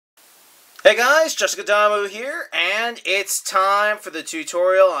Hey guys, Jessica Damu here, and it's time for the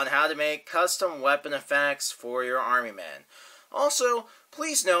tutorial on how to make custom weapon effects for your army men. Also,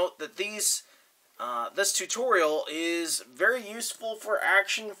 please note that this tutorial is very useful for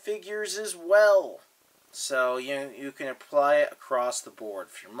action figures as well. So you can apply it across the board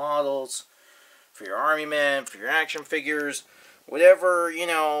for your models, for your army men, for your action figures, whatever,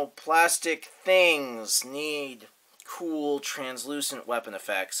 plastic things need cool translucent weapon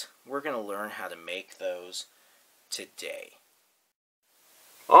effects. We're going to learn how to make those today.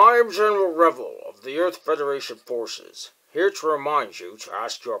 I am General Revel of the Earth Federation Forces, here to remind you to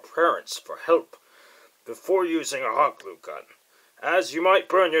ask your parents for help before using a hot glue gun, as you might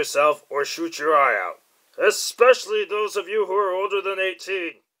burn yourself or shoot your eye out, especially those of you who are older than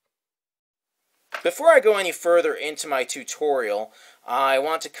 18. Before I go any further into my tutorial, I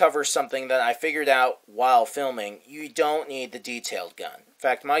want to cover something that I figured out while filming. You don't need the detailed gun. In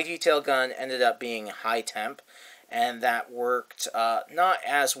fact, my detailed gun ended up being high temp, and that worked not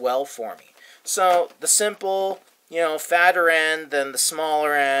as well for me. So the simple, fatter end than the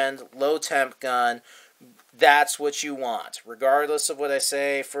smaller end, low temp gun, that's what you want. Regardless of what I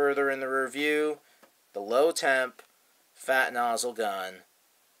say further in the review, the low temp, fat nozzle gun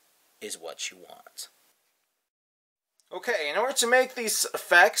is what you want. Okay, in order to make these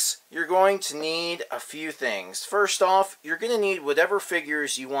effects, you're going to need a few things. First off, you're going to need whatever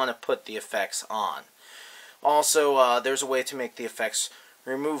figures you want to put the effects on. Also, there's a way to make the effects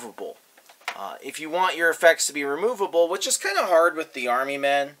removable. If you want your effects to be removable, which is kind of hard with the army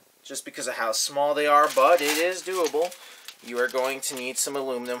men, just because of how small they are, but it is doable, you are going to need some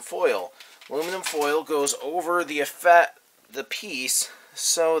aluminum foil. Aluminum foil goes over the piece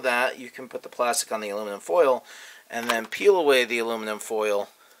so that you can put the plastic on the aluminum foil and then peel away the aluminum foil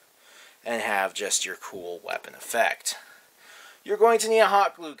and have just your cool weapon effect. You're going to need a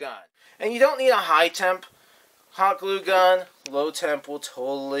hot glue gun. And you don't need a high temp hot glue gun. Low temp will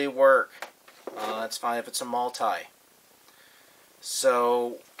totally work. It's fine if it's a multi.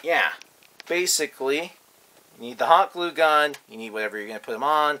 So, yeah. Basically, you need the hot glue gun. You need whatever you're going to put them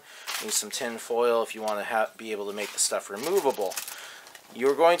on. You need some tin foil if you want to be able to make the stuff removable.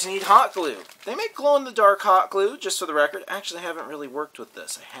 You're going to need hot glue. They make glow-in-the-dark hot glue, just for the record. Actually, I haven't really worked with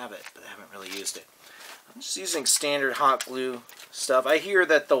this. I have it, but I haven't really used it. I'm just using standard hot glue stuff. I hear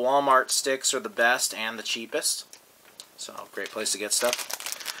that the Walmart sticks are the best and the cheapest. So, great place to get stuff.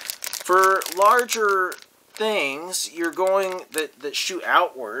 For larger things, that shoot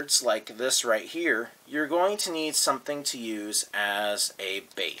outwards, like this right here, you're going to need something to use as a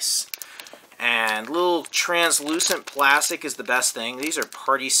base. And little translucent plastic is the best thing. These are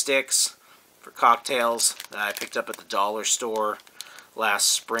party sticks for cocktails that I picked up at the dollar store last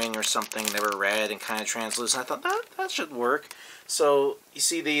spring or something. They were red and kind of translucent. I thought that should work. So you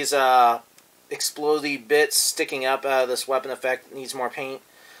see these explodey bits sticking up out of this weapon effect that needs more paint.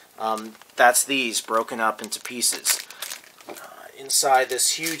 That's these broken up into pieces. Inside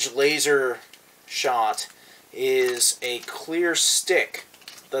this huge laser shot is a clear stick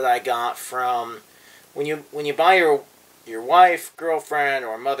that I got from when you buy your wife, girlfriend,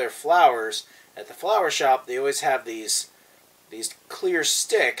 or mother flowers at the flower shop. They always have these clear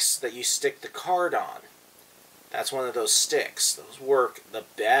sticks that you stick the card on. That's one of those sticks. Those work the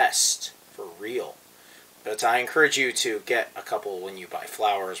best for real. But I encourage you to get a couple when you buy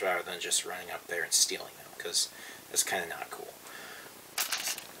flowers rather than just running up there and stealing them, because that's kind of not cool.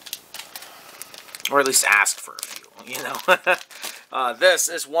 Or at least ask for a few, this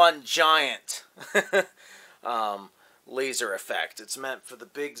is one giant laser effect. It's meant for the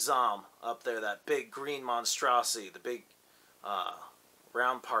big Zom up there, that big green monstrosity. The big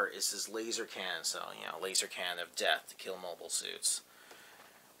round part is his laser cannon, so, laser cannon of death to kill mobile suits.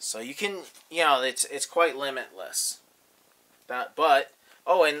 So you can, it's quite limitless.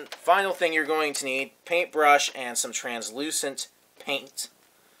 And final thing you're going to need, paintbrush and some translucent paint.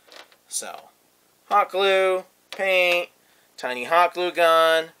 So, hot glue, paint, tiny hot glue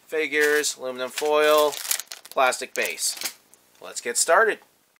gun, figures, aluminum foil, plastic base. Let's get started.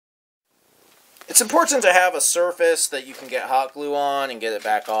 It's important to have a surface that you can get hot glue on and get it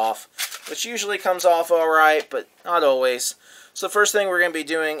back off, which usually comes off alright, but not always. So the first thing we're going to be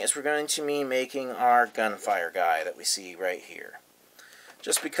doing is we're going to be making our gunfire guy that we see right here.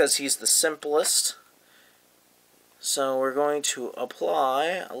 Just because he's the simplest. So we're going to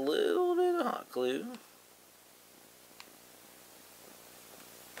apply a little bit of hot glue.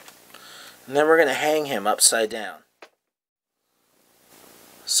 And then we're going to hang him upside down.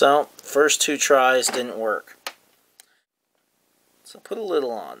 So, first two tries didn't work. So put a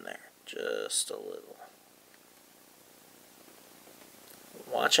little on there. Just a little.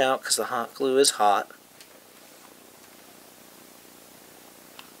 Watch out because the hot glue is hot.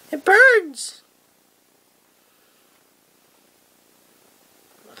 It burns!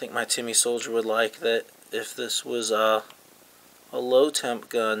 I think my Timmy Soldier would like that if this was a low temp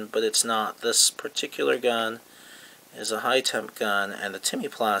gun, but it's not. This particular gun is a high temp gun, and the Timmy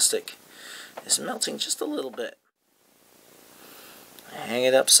plastic is melting just a little bit. Hang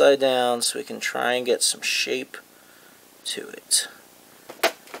it upside down so we can try and get some shape to it.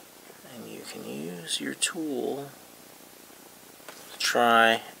 And you can use your tool to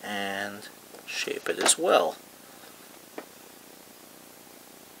try and shape it as well.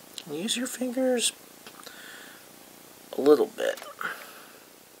 Use your fingers a little bit.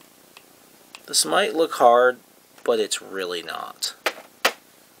 This might look hard, but it's really not.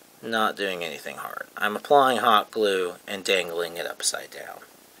 Not doing anything hard. I'm applying hot glue and dangling it upside down.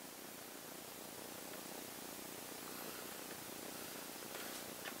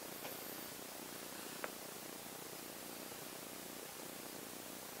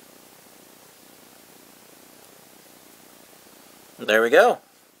 There we go.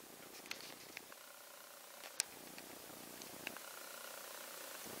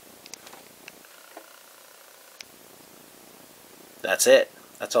 That's it.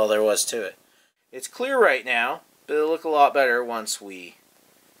 That's all there was to it. It's clear right now, but it'll look a lot better once we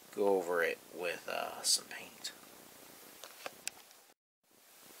go over it with some paint.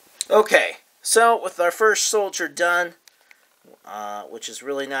 Okay, so with our first soldier done, which is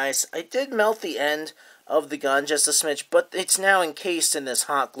really nice, I did melt the end of the gun just a smidge, but it's now encased in this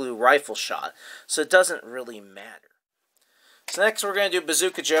hot glue rifle shot, so it doesn't really matter. So next we're going to do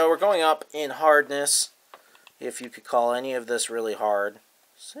Bazooka Joe. We're going up in hardness, if you could call any of this really hard.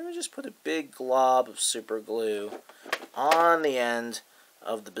 So we just put a big glob of super glue on the end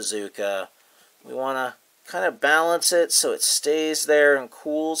of the bazooka. We want to kind of balance it so it stays there and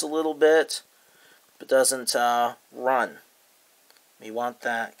cools a little bit, but doesn't run. We want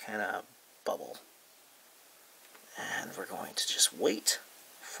that kind of bubble. And we're going to just wait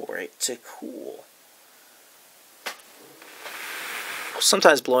for it to cool.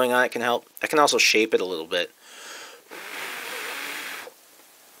 Sometimes blowing on it can help. I can also shape it a little bit.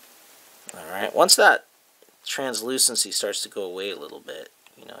 Alright, once that translucency starts to go away a little bit,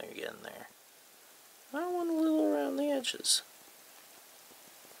 you know you're getting there. I want a little around the edges.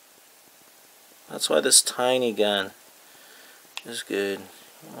 That's why this tiny gun is good.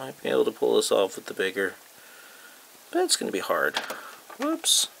 You might be able to pull this off with the bigger, but it's going to be hard.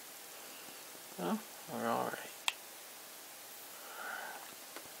 Whoops. Well, we're alright.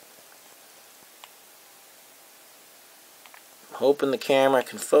 Hoping the camera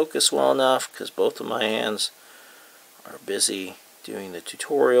can focus well enough because both of my hands are busy doing the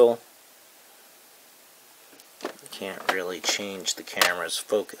tutorial. I can't really change the camera's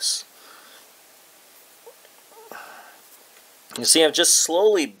focus. You see, I'm just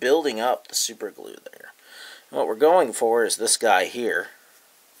slowly building up the super glue there. And what we're going for is this guy here.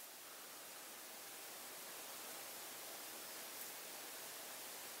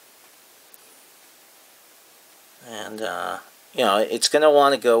 And, you know, it's going to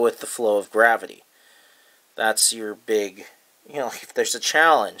want to go with the flow of gravity. That's your big, you know, if there's a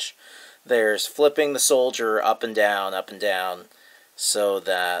challenge, there's flipping the soldier up and down, so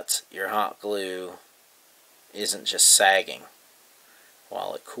that your hot glue isn't just sagging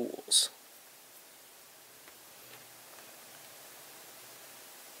while it cools.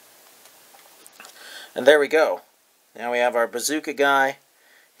 And there we go. Now we have our bazooka guy.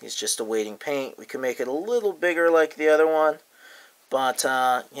 He's just awaiting paint. We can make it a little bigger like the other one, but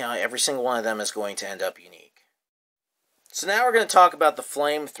you know, every single one of them is going to end up unique. So now we're going to talk about the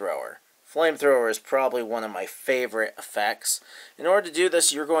flamethrower. Flamethrower is probably one of my favorite effects. In order to do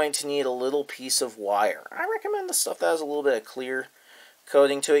this, you're going to need a little piece of wire. I recommend the stuff that has a little bit of clear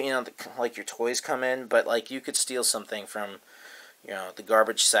coating to it, you know, like your toys come in, but like you could steal something from, you know, the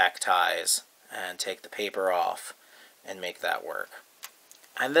garbage sack ties and take the paper off and make that work.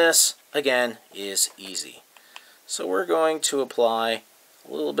 And this, again, is easy. So we're going to apply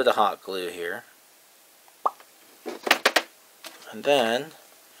a little bit of hot glue here. And then,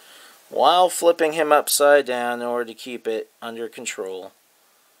 while flipping him upside down in order to keep it under control,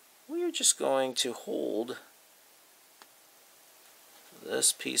 we are just going to hold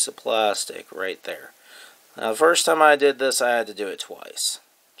this piece of plastic right there. Now, the first time I did this, I had to do it twice,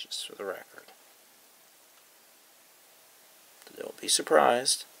 just for the record. Don't be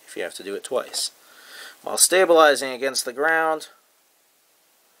surprised if you have to do it twice. While stabilizing against the ground,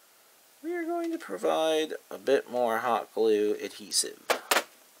 we are going to provide a bit more hot glue adhesive.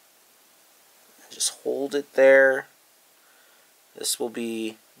 Just hold it there this will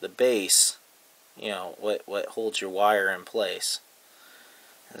be the base, what holds your wire in place.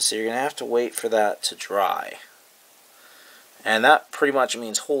 And so you're going to have to wait for that to dry. And that pretty much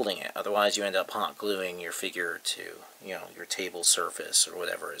means holding it. Otherwise you end up hot gluing your figure to, your table surface or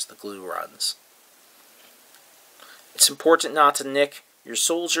whatever as the glue runs. It's important not to nick your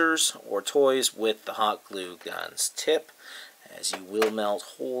soldiers or toys with the hot glue gun's tip, as you will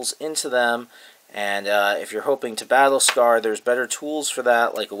melt holes into them. And if you're hoping to battle scar, there's better tools for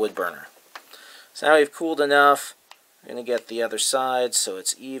that, like a wood burner. So now we've cooled enough. I'm going to get the other side so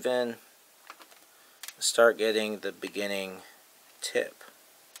it's even. Start getting the beginning tip.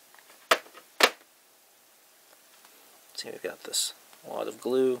 See, we've got this wad of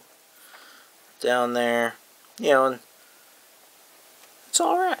glue down there. And it's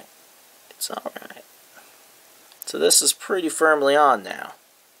alright. It's alright. So this is pretty firmly on now.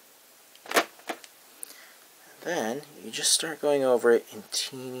 Then you just start going over it in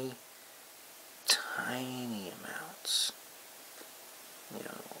teeny tiny amounts.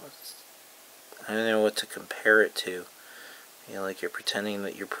 I don't know what to compare it to. Like you're pretending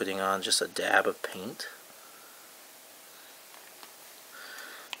that you're putting on just a dab of paint.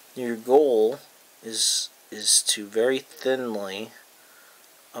 Your goal is to very thinly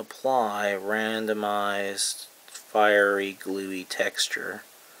apply randomized fiery gluey texture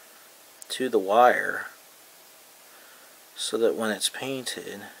to the wire, so that when it's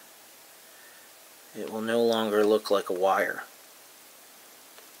painted, it will no longer look like a wire.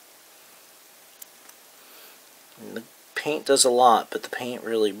 And the paint does a lot, but the paint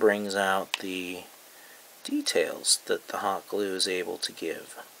really brings out the details that the hot glue is able to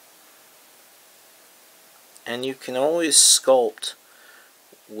give. And you can always sculpt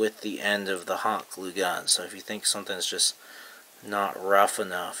with the end of the hot glue gun. So if you think something's just not rough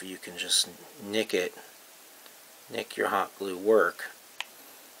enough, you can just nick your hot glue work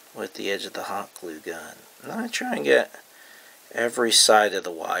with the edge of the hot glue gun. And I try and get every side of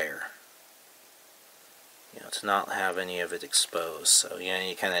the wire, to not have any of it exposed. So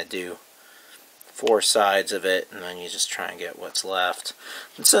you kind of do 4 sides of it, and then you just try and get what's left.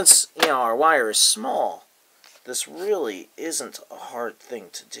 And since our wire is small, this really isn't a hard thing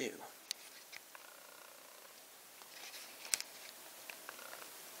to do.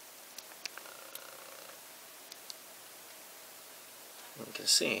 You can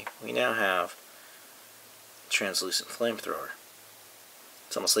see we now have a translucent flamethrower.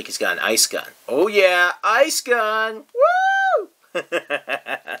 It's almost like he's got an ice gun. Oh yeah, ice gun! Woo!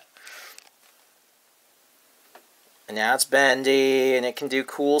 And now it's bendy and it can do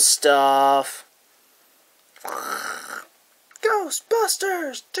cool stuff.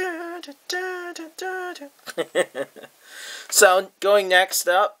 Ghostbusters! So, going next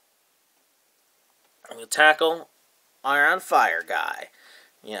up, we'll tackle Iron Fire Guy.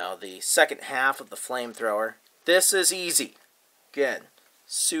 The second half of the flamethrower. This is easy. Again,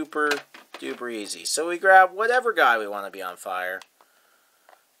 super duper easy. So we grab whatever guy we want to be on fire,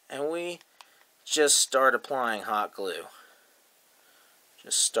 and we just start applying hot glue.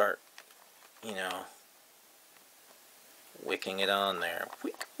 Just start, wicking it on there.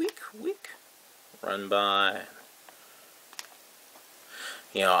 Wick, wick, wick. Run by.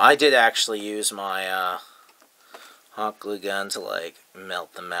 I did actually use my hot glue gun to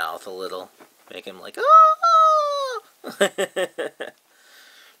melt the mouth a little, make him ah!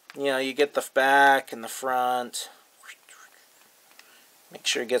 You get the back and the front. Make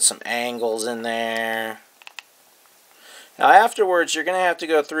sure you get some angles in there. Now afterwards, you're going to have to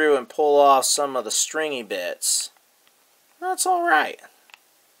go through and pull off some of the stringy bits. That's alright.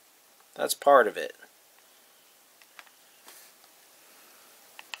 That's part of it.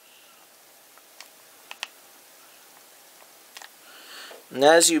 And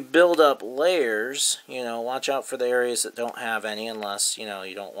as you build up layers, watch out for the areas that don't have any, unless, you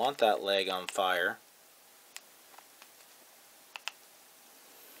don't want that leg on fire.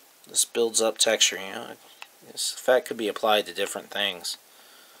 This builds up texture, This effect could be applied to different things.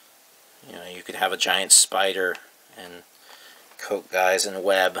 You could have a giant spider and coat guys in a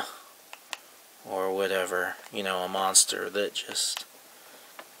web, or whatever, a monster that just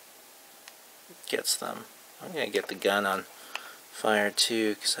gets them. I'm going to get the gun on fire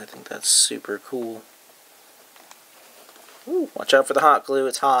too, because I think that's super cool. Ooh, watch out for the hot glue,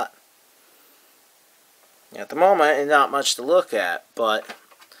 it's hot. At the moment, it's not much to look at, but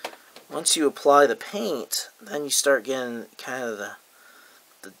once you apply the paint, then you start getting kind of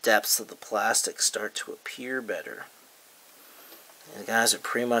the depths of the plastic start to appear better. And the guys are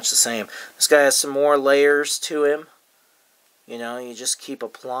pretty much the same. This guy has some more layers to him. You just keep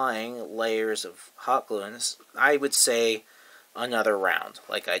applying layers of hot glue. And I would say another round,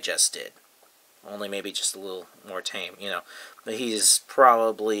 like I just did. Only maybe just a little more tame, you know. But he's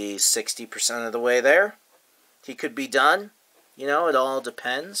probably 60% of the way there. He could be done. You know, it all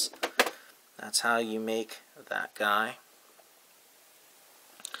depends. That's how you make that guy.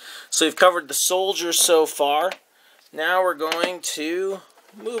 So we've covered the soldiers so far. Now we're going to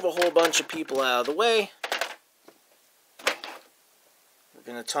move a whole bunch of people out of the way. We're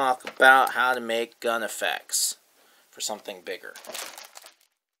going to talk about how to make gun effects for something bigger.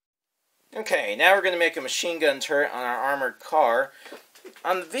 Okay, now we're going to make a machine gun turret on our armored car.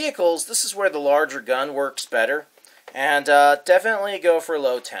 On the vehicles, this is where the larger gun works better. And definitely go for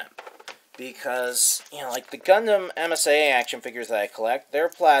low temp. Because, you know, like the Gundam MSA action figures that I collect, their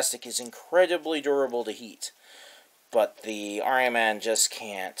plastic is incredibly durable to heat. But the RMN just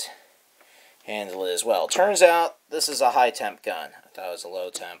can't handle it as well. Turns out, this is a high temp gun. I thought it was a low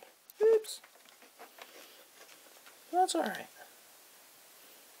temp. Oops. That's alright.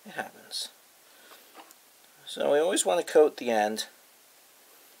 It happens. So we always want to coat the end.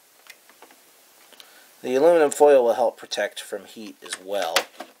 The aluminum foil will help protect from heat as well.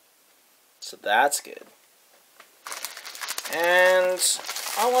 So that's good. And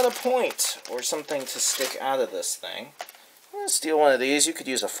I want a point or something to stick out of this thing. I'm going to steal one of these. You could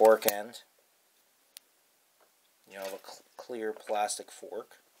use a fork end. You know, a clear plastic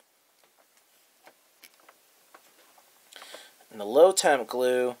fork. And the low temp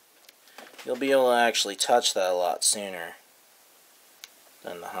glue, you'll be able to actually touch that a lot sooner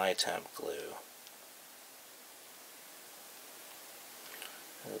than the high temp glue.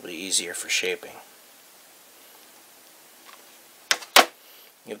 It'll be easier for shaping.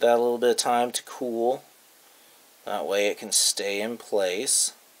 Give that a little bit of time to cool. That way it can stay in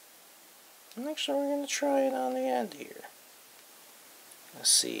place. And actually we're going to try it on the end here.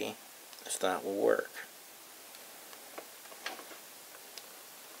 Let's see if that will work.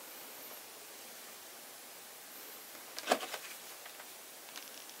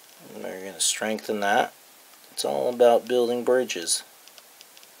 And we're going to strengthen that. It's all about building bridges.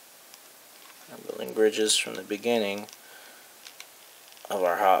 Building bridges from the beginning of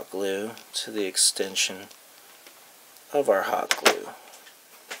our hot glue to the extension of our hot glue,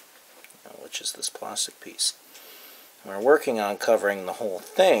 which is this plastic piece. We're working on covering the whole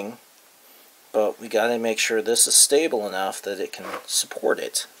thing, but we got to make sure this is stable enough that it can support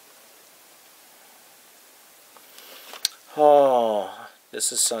it. Oh,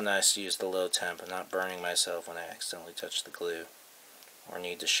 this is so nice to use the low temp and not burning myself when I accidentally touch the glue or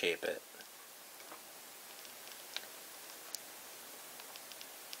need to shape it.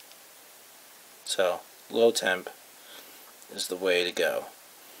 So, low temp is the way to go.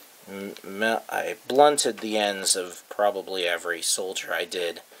 I blunted the ends of probably every soldier I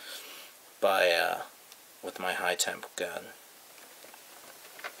did by with my high temp gun.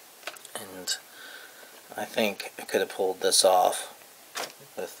 And I think I could have pulled this off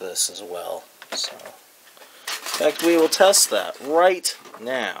with this as well. So, in fact, we will test that right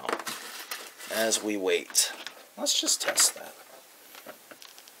now as we wait. Let's just test that.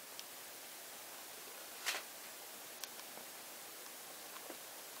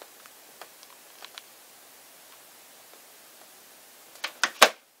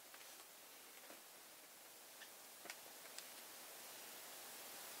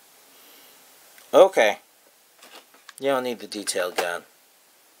 Okay, you don't need the detailed gun.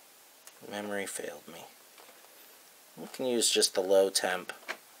 Memory failed me. We can use just the low temp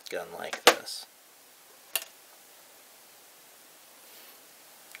gun like this.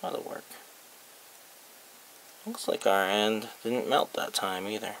 That'll work. Looks like our end didn't melt that time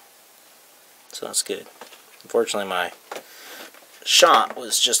either. So that's good. Unfortunately my shot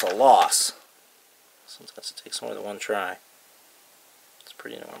was just a loss. Sometimes it takes more than one try. It's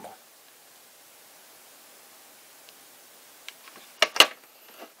pretty normal.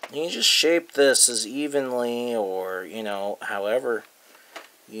 You can just shape this as evenly or, you know, however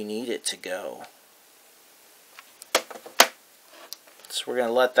you need it to go. So we're going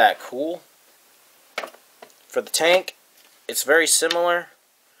to let that cool. For the tank, it's very similar.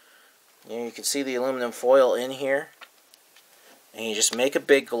 You can see the aluminum foil in here. And you just make a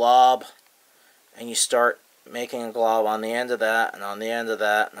big glob. And you start making a glob on the end of that, and on the end of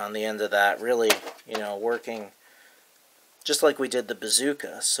that, and on the end of that. Really, you know, working just like we did the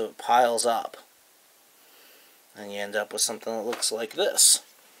bazooka, so it piles up. And you end up with something that looks like this.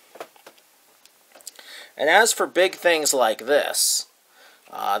 And as for big things like this,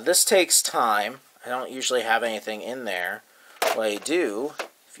 this takes time. I don't usually have anything in there. What I do,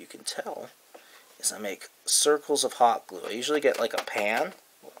 if you can tell, is I make circles of hot glue. I usually get like a pan,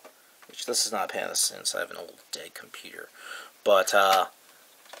 which this is not a pan, this is inside of an old dead computer. But,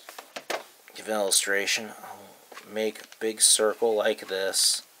 give an illustration. I'll make a big circle like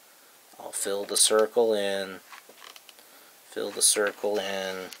this. I'll fill the circle in, fill the circle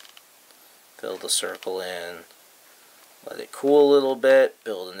in, fill the circle in. Let it cool a little bit,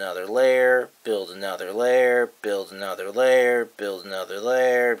 build another layer, build another layer, build another layer, build another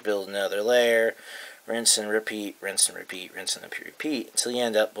layer, build another layer, rinse and repeat, rinse and repeat, rinse and repeat, until you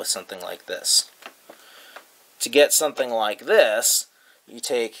end up with something like this. To get something like this, you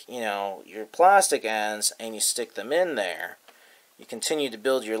take, your plastic ends and you stick them in there. You continue to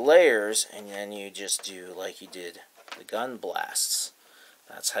build your layers, and then you just do like you did the gun blasts.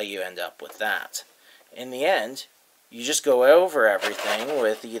 That's how you end up with that. In the end, you just go over everything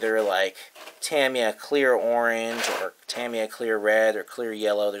with either like Tamiya clear orange or Tamiya clear red or clear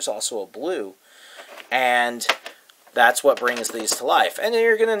yellow. There's also a blue. And that's what brings these to life. And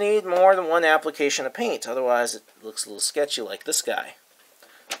you're going to need more than one application of paint. Otherwise, it looks a little sketchy like this guy.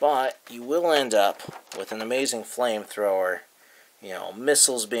 But you will end up with an amazing flamethrower.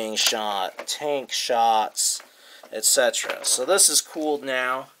 Missiles being shot, tank shots, etc. So this is cooled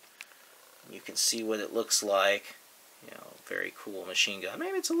now. You can see what it looks like. Very cool machine gun.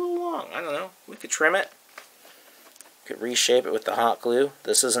 Maybe it's a little long. I don't know. We could trim it. Could reshape it with the hot glue.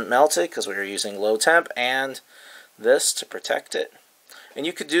 This isn't melted because we were using low temp, and this to protect it. And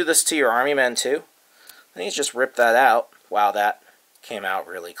you could do this to your army men too. Then you just rip that out. Wow, that came out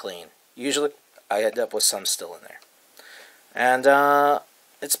really clean. Usually I end up with some still in there. And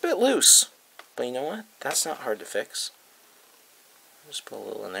it's a bit loose. But you know what? That's not hard to fix. Just put a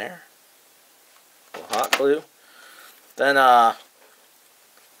little in there. A little hot glue. Then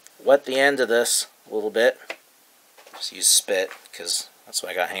wet the end of this a little bit. Just use spit because that's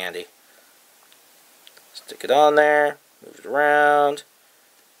what I got handy. Stick it on there, move it around,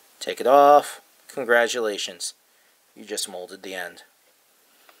 take it off. Congratulations, you just molded the end.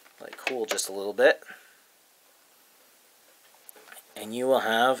 Let it cool just a little bit, and you will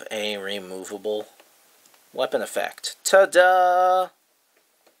have a removable weapon effect. Ta-da!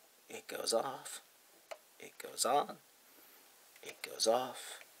 It goes off, it goes on, it goes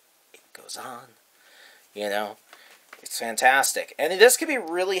off, it goes on. It's fantastic. And this could be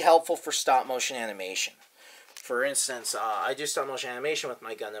really helpful for stop motion animation. For instance, I do stop motion animation with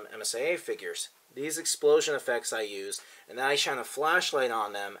my Gundam MSAA figures. These explosion effects I use, and then I shine a flashlight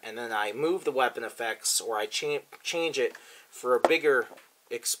on them, and then I move the weapon effects, or I change it for a bigger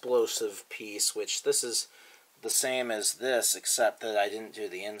explosive piece, which this is the same as this, except that I didn't do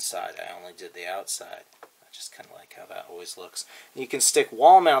the inside, I only did the outside. I just kind of like how that always looks. You can stick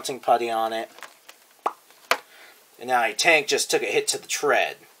wall mounting putty on it, and now my tank just took a hit to the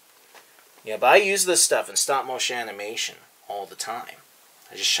tread. But I use this stuff in stop motion animation all the time.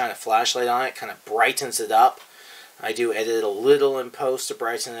 I just shine a flashlight on it, kind of brightens it up. I do edit it a little in post to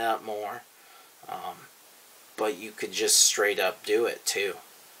brighten it up more. But you could just straight up do it too.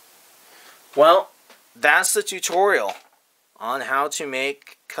 Well, that's the tutorial on how to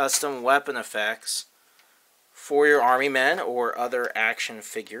make custom weapon effects for your army men or other action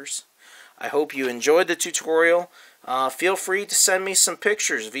figures. I hope you enjoyed the tutorial. Feel free to send me some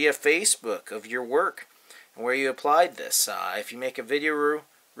pictures via Facebook of your work and where you applied this. If you make a video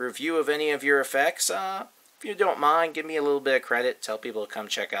review of any of your effects, if you don't mind, give me a little bit of credit. Tell people to come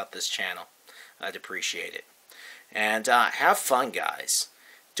check out this channel. I'd appreciate it. And have fun, guys.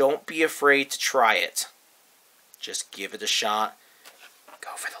 Don't be afraid to try it. Just give it a shot.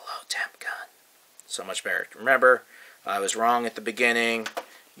 Go for the low temp gun. So much better. Remember, I was wrong at the beginning.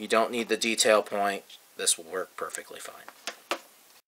 You don't need the detail point. This will work perfectly fine.